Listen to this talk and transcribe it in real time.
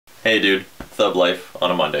Hey dude, Thub life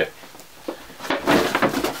on a Monday.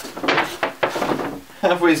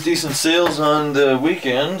 Halfway's decent sales on the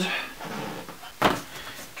weekend.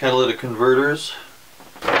 Catalytic converters.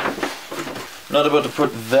 Not about to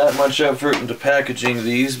put that much effort into packaging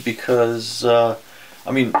these because, I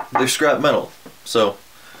mean, they're scrap metal, so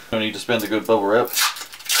no need to spend the good bubble wrap.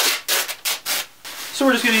 So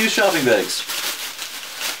we're just going to use shopping bags.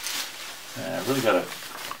 I really gotta...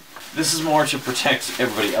 This is more to protect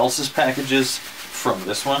everybody else's packages from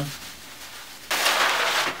this one.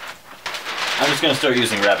 I'm just going to start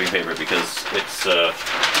using wrapping paper because it's,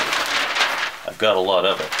 I've got a lot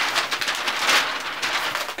of it.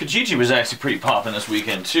 Kijiji was actually pretty popping this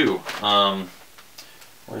weekend too.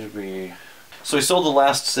 Where did we... So we sold the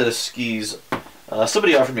last set of skis.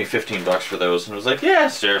 Somebody offered me $15 for those and I was like, yeah,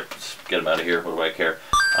 sure, just get them out of here, what do I care.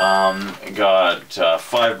 Got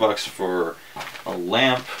 $5 for a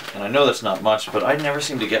lamp, and I know that's not much, but I never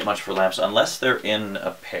seem to get much for lamps unless they're in a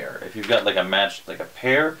pair. If you've got like a match, like a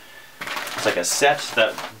pair, it's like a set,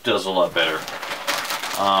 that does a lot better.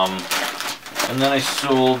 And then I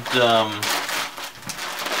sold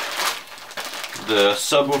the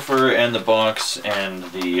subwoofer and the box and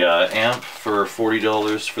the amp for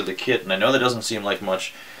 $40 for the kit, and I know that doesn't seem like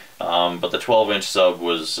much, but the 12-inch sub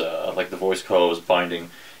was like the voice coil was binding.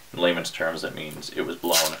 In layman's terms, that means it was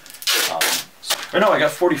blown. Or no, I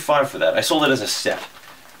got $45 for that. I sold it as a set.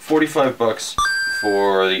 $45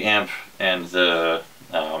 for the amp and the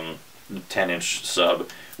 10-inch sub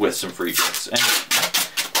with some free gifts. And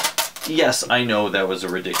yes, I know that was a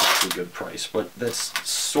ridiculously good price, but that's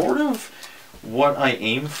sort of what I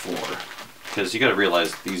aim for. Because you gotta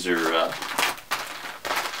realize these are...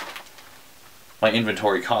 my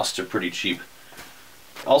inventory costs are pretty cheap.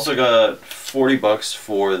 Also got $40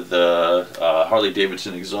 for the Harley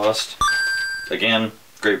Davidson exhaust. Again,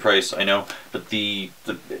 great price, I know, but the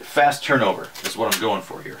fast turnover is what I'm going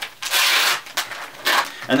for here.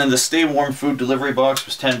 And then the Stay Warm food delivery box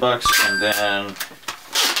was $10, and then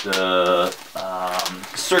the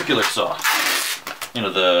circular saw, you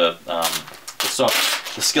know, the saw,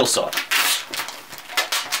 the skill saw.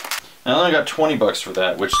 And I only got $20 for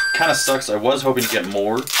that, which kind of sucks. I was hoping to get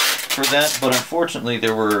more for that, but unfortunately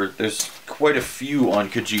there's quite a few on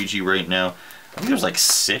Kijiji right now. I think there's like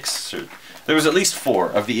 6, or there was at least 4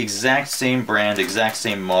 of the exact same brand, exact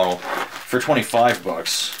same model for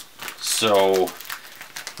 $25. So,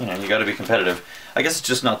 you know, you got to be competitive. I guess it's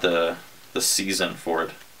just not the season for it.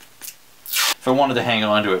 If I wanted to hang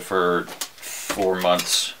on to it for 4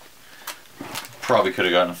 months, probably could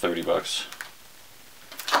have gotten $30.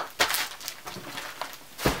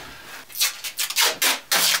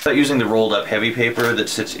 I thought using the rolled up heavy paper that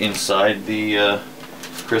sits inside the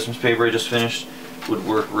Christmas paper I just finished would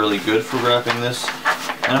work really good for wrapping this.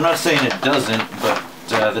 And I'm not saying it doesn't, but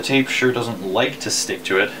the tape sure doesn't like to stick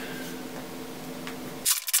to it.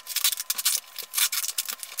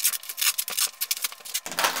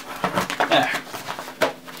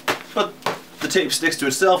 But the tape sticks to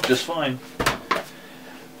itself just fine.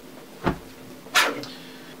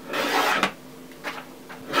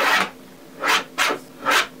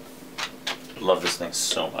 Love this thing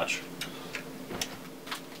so much.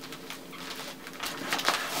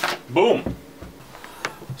 Boom!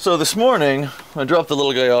 So this morning, I dropped the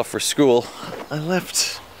little guy off for school. I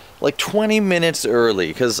left like 20 minutes early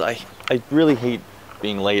because I really hate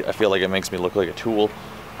being late. I feel like it makes me look like a tool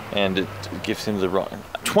and it gives him the wrong...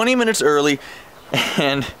 20 minutes early,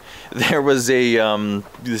 and there was a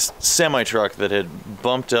this semi-truck that had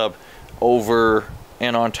bumped up over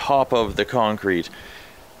and on top of the concrete.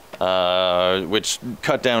 Which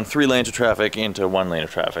cut down 3 lanes of traffic into 1 lane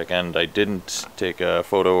of traffic, and I didn't take a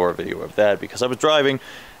photo or video of that because I was driving,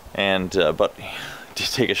 and but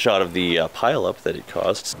to take a shot of the pileup that it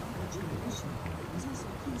caused.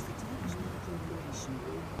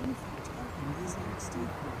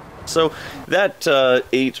 So that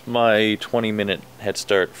ate my 20-minute head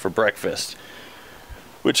start for breakfast,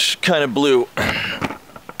 which kind of blew.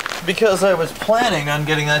 Because I was planning on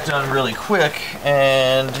getting that done really quick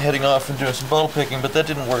and heading off and doing some bottle picking, but that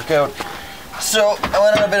didn't work out. So I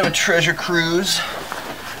went on a bit of a treasure cruise,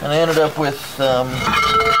 and I ended up with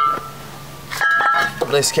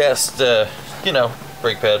nice cast, you know,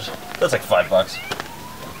 brake pads. That's like $5.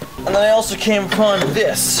 And then I also came upon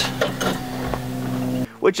this,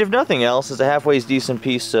 which, if nothing else, is a halfway decent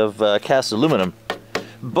piece of cast aluminum.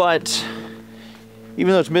 But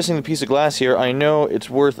even though it's missing the piece of glass here, I know it's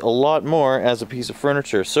worth a lot more as a piece of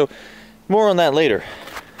furniture. So, more on that later.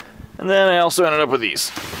 And then I also ended up with these.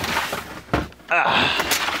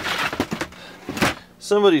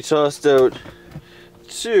 Somebody tossed out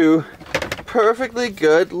 2 perfectly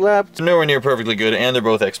good laptop. Nowhere near perfectly good, and they're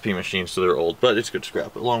both XP machines, so they're old, but it's good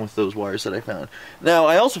scrap, along with those wires that I found. Now,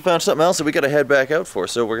 I also found something else that we gotta head back out for,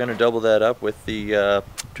 so we're gonna double that up with the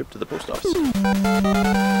trip to the post office.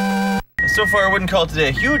 So far, I wouldn't call it today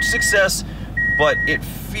a huge success, but it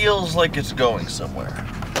feels like it's going somewhere.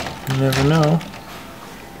 You never know.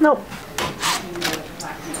 Nope.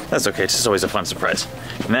 That's okay, it's just always a fun surprise.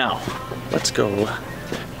 Now, let's go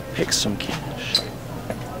pick some cash.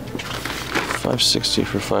 $5.60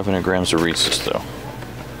 for 500 grams of Reese's, though.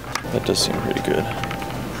 That does seem pretty good.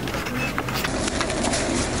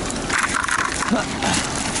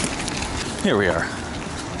 Here we are.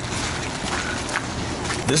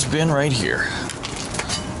 This bin right here.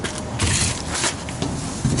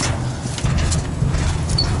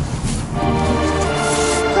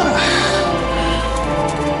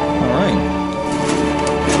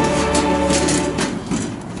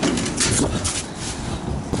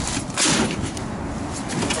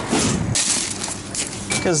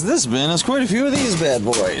 Because this bin has quite a few of these bad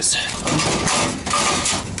boys.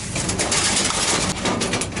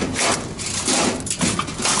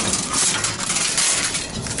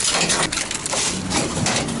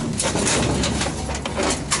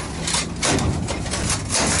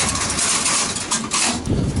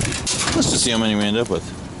 Let's just see how many we end up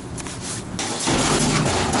with.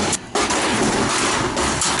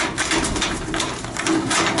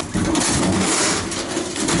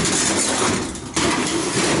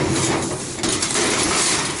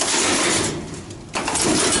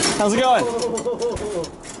 How's it going?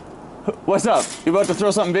 What's up? You about to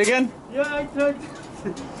throw something big in? Yeah, I tried.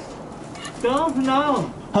 Don't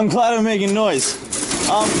now. I'm glad I'm making noise.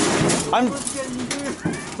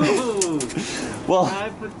 Well,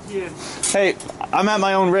 hey, I'm at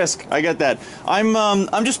my own risk. I get that.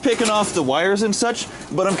 I'm just picking off the wires and such,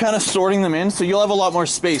 but I'm kind of sorting them in, so you'll have a lot more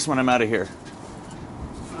space when I'm out of here.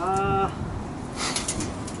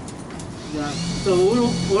 Yeah. So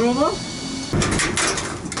what about?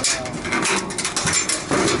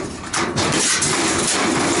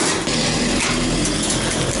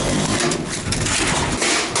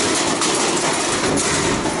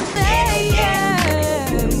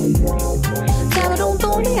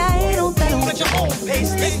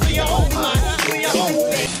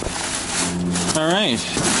 Alright.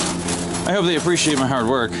 I hope they appreciate my hard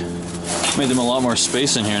work. Made them a lot more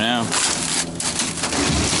space in here now.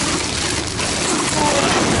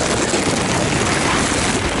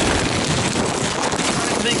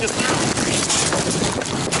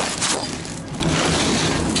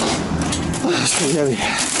 Oh, that's pretty heavy.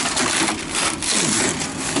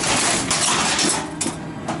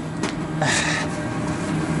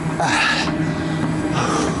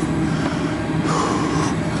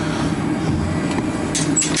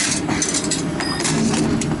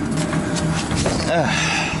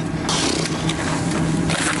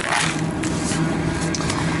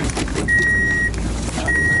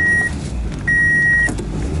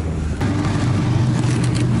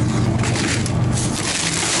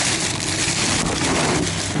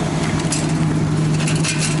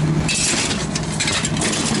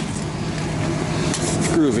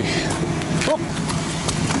 Groovy. Oh.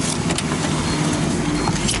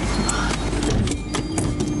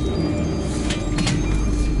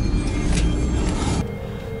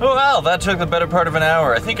 Oh wow, that took the better part of an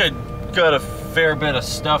hour. I think I got a fair bit of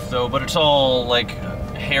stuff though, but it's all like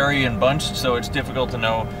hairy and bunched, so it's difficult to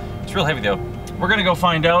know. It's real heavy though. We're gonna go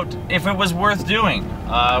find out if it was worth doing.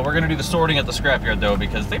 We're gonna do the sorting at the scrapyard though,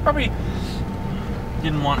 because they probably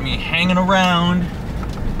didn't want me hanging around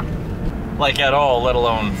like at all, let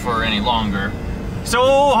alone for any longer. So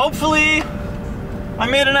hopefully I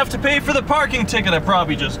made enough to pay for the parking ticket I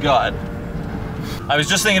probably just got. I was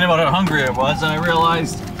just thinking about how hungry I was and I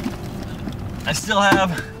realized I still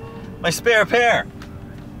have my spare pair.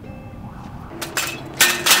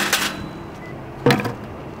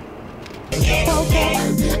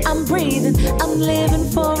 Okay, I'm breathing, I'm living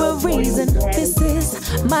for a reason. This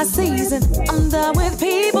is my season. I'm done with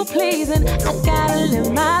people pleasing. I gotta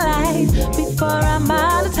live my life before I'm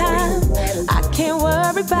out of time. I can't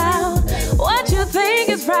worry about what you think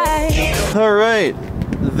is right. Alright,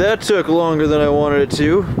 that took longer than I wanted it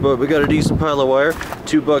to, but we got a decent pile of wire,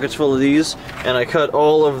 2 buckets full of these, and I cut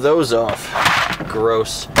all of those off.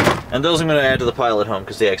 Gross. And those I'm going to add to the pile at home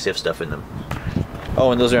because they actually have stuff in them.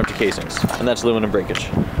 Oh, and those are empty casings, and that's aluminum breakage.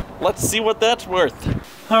 Let's see what that's worth.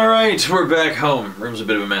 Alright, we're back home. Room's a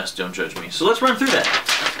bit of a mess, don't judge me. So let's run through that.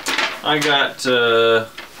 I got, so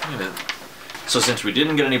since we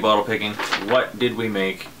didn't get any bottle picking, what did we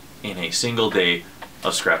make in a single day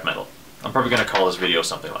of scrap metal? I'm probably going to call this video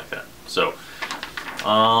something like that. So,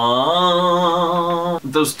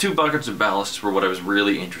 Those 2 buckets of ballasts were what I was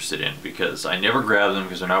really interested in because I never grabbed them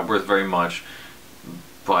because they're not worth very much,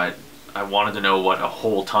 but I wanted to know what a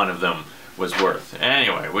whole ton of them was worth.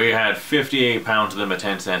 Anyway, we had 58 pounds of them at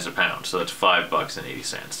 10 cents a pound, so that's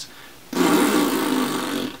 $5.80.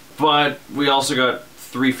 But we also got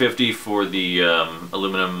 $3.50 for the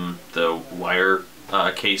aluminum, the wire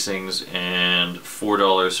casings, and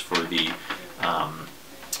 $4 for the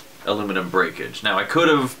aluminum breakage. Now I could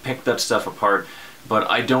have picked that stuff apart, but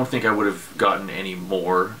I don't think I would have gotten any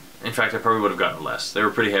more. In fact, I probably would have gotten less. They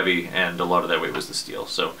were pretty heavy, and a lot of that weight was the steel,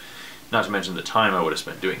 so not to mention the time I would have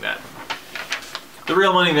spent doing that. The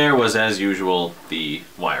real money there was, as usual, the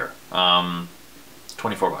wire.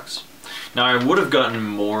 24 bucks. Now I would have gotten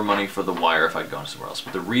more money for the wire if I'd gone somewhere else,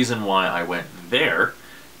 but the reason why I went there,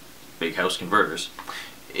 Big House Converters,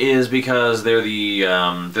 is because they're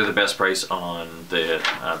the best price on the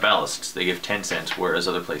ballasts. They give 10 cents, whereas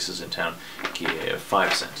other places in town give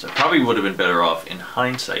 5 cents. I probably would have been better off, in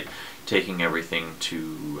hindsight, taking everything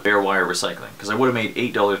to bare wire recycling, because I would have made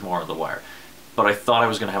 $8 more on the wire. But I thought I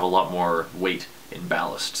was going to have a lot more weight in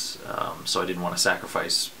ballasts, so I didn't want to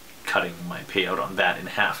sacrifice cutting my payout on that in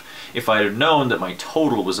half. If I had known that my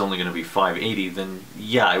total was only going to be $5.80, then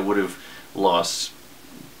yeah, I would have lost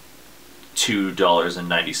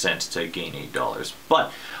 $2.90 to gain $8.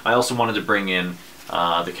 But I also wanted to bring in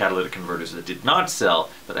the catalytic converters that did not sell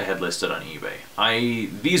that I had listed on eBay.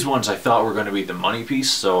 These ones I thought were going to be the money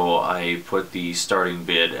piece, so I put the starting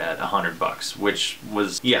bid at $100, which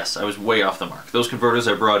was, yes, I was way off the mark. Those converters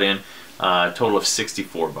I brought in a total of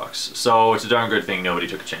 $64, so it's a darn good thing nobody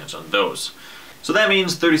took a chance on those. So that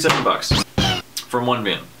means $37 from one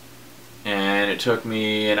bin. And it took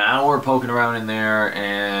me an hour poking around in there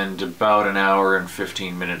and about an hour and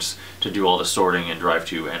 15 minutes to do all the sorting and drive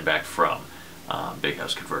to and back from Big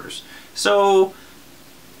House Converters. So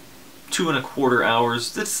 2¼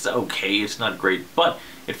 hours, that's okay, it's not great, but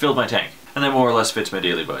it filled my tank. And that more or less fits my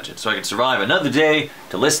daily budget. So I can survive another day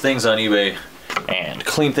to list things on eBay and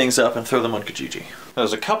clean things up and throw them on Kijiji.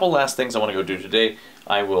 There's a couple last things I want to go do today.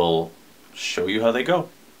 I will show you how they go,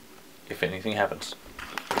 if anything happens.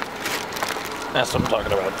 That's what I'm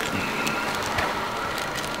talking about.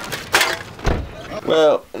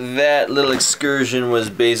 Well, that little excursion was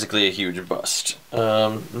basically a huge bust.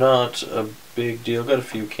 Not a big deal. Got a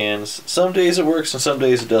few cans. Some days it works and some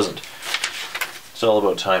days it doesn't. It's all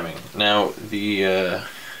about timing. Now, the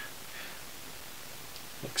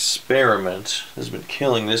experiment has been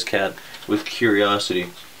killing this cat with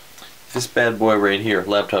curiosity. This bad boy right here,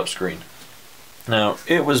 laptop screen. Now,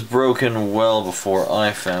 it was broken well before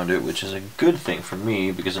I found it, which is a good thing for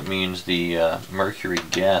me because it means the mercury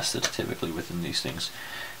gas that's typically within these things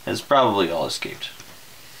has probably all escaped.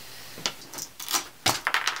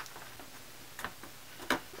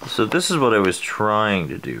 So this is what I was trying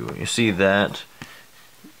to do. You see that?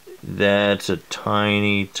 That's a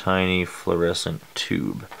tiny, tiny fluorescent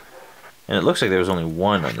tube. And it looks like there was only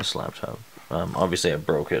one on this laptop. Obviously I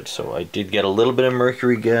broke it, so I did get a little bit of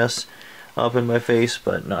mercury gas up in my face,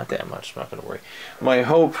 but not that much. I'm not going to worry. My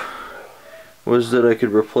hope was that I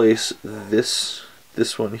could replace this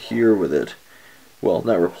one here with it. Well,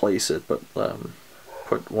 not replace it, but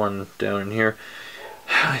put one down in here.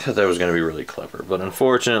 I thought that was going to be really clever, but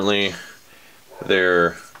unfortunately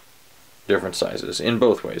they're different sizes in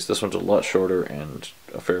both ways. This one's a lot shorter and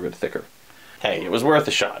a fair bit thicker. Hey, it was worth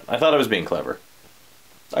a shot. I thought I was being clever.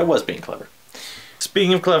 I was being clever.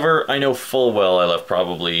 Speaking of clever, I know full well I left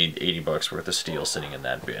probably $80 worth of steel sitting in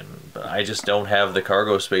that bin, but I just don't have the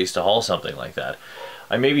cargo space to haul something like that.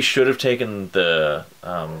 I maybe should have taken the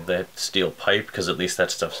that steel pipe, because at least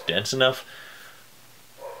that stuff's dense enough.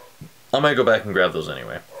 I might go back and grab those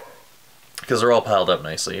anyway, because they're all piled up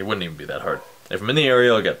nicely. It wouldn't even be that hard. If I'm in the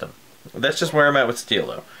area, I'll get them. That's just where I'm at with steel,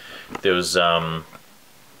 though.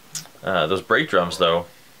 Those brake drums, though,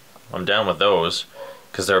 I'm down with those,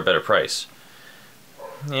 because they're a better price.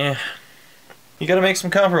 Yeah, you gotta make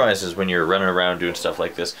some compromises when you're running around doing stuff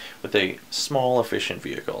like this with a small, efficient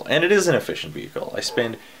vehicle. And it is an efficient vehicle. I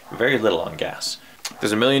spend very little on gas.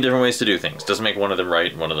 There's a million different ways to do things. Doesn't make one of them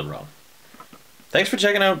right and one of them wrong. Thanks for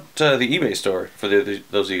checking out the eBay store for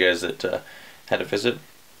those of you guys that had a visit.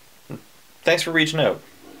 Thanks for reaching out.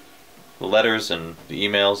 The letters and the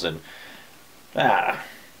emails and... yeah,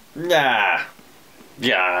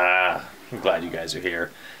 I'm glad you guys are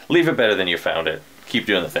here. Leave it better than you found it. Keep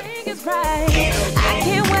doing the thing. I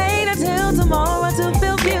can't wait until tomorrow.